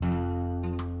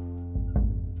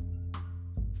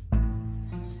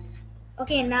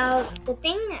Okay, now the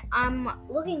thing I'm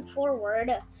looking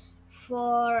forward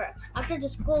for after the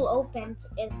school opens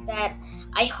is that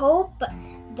I hope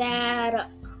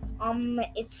that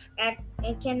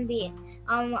it can be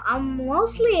I'm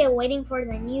mostly waiting for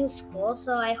the new school,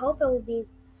 so I hope it will be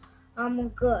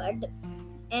good.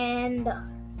 And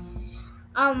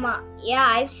yeah,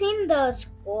 I've seen the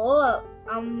school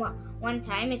one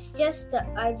time. It's just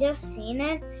I just seen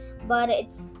it, but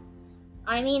it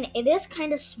is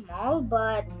kind of small,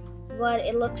 but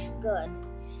it looks good.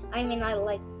 I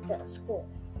like the school.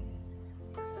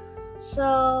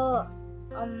 So,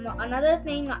 another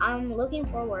thing I'm looking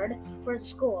forward for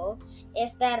school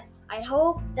is that I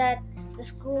hope that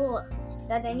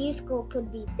the new school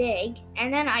could be big,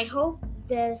 and then I hope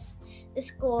this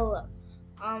school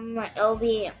it'll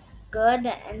be good,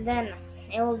 and then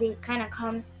it will be kind of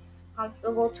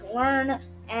comfortable to learn,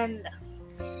 and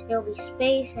it'll be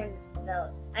space and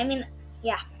those.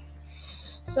 Yeah.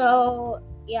 So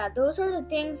yeah, those are the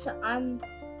things I'm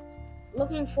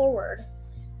looking forward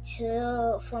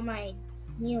to for my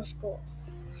new school.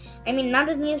 Not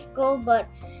the new school, but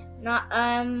not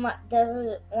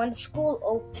the when the school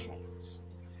opens.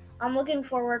 I'm looking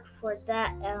forward for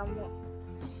that.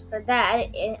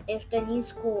 If the new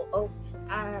school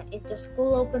if the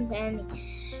school opens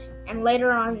and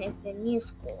later on if the new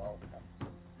school opens.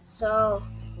 So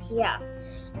yeah,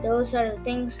 those are the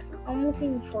things I'm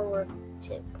looking forward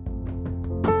to.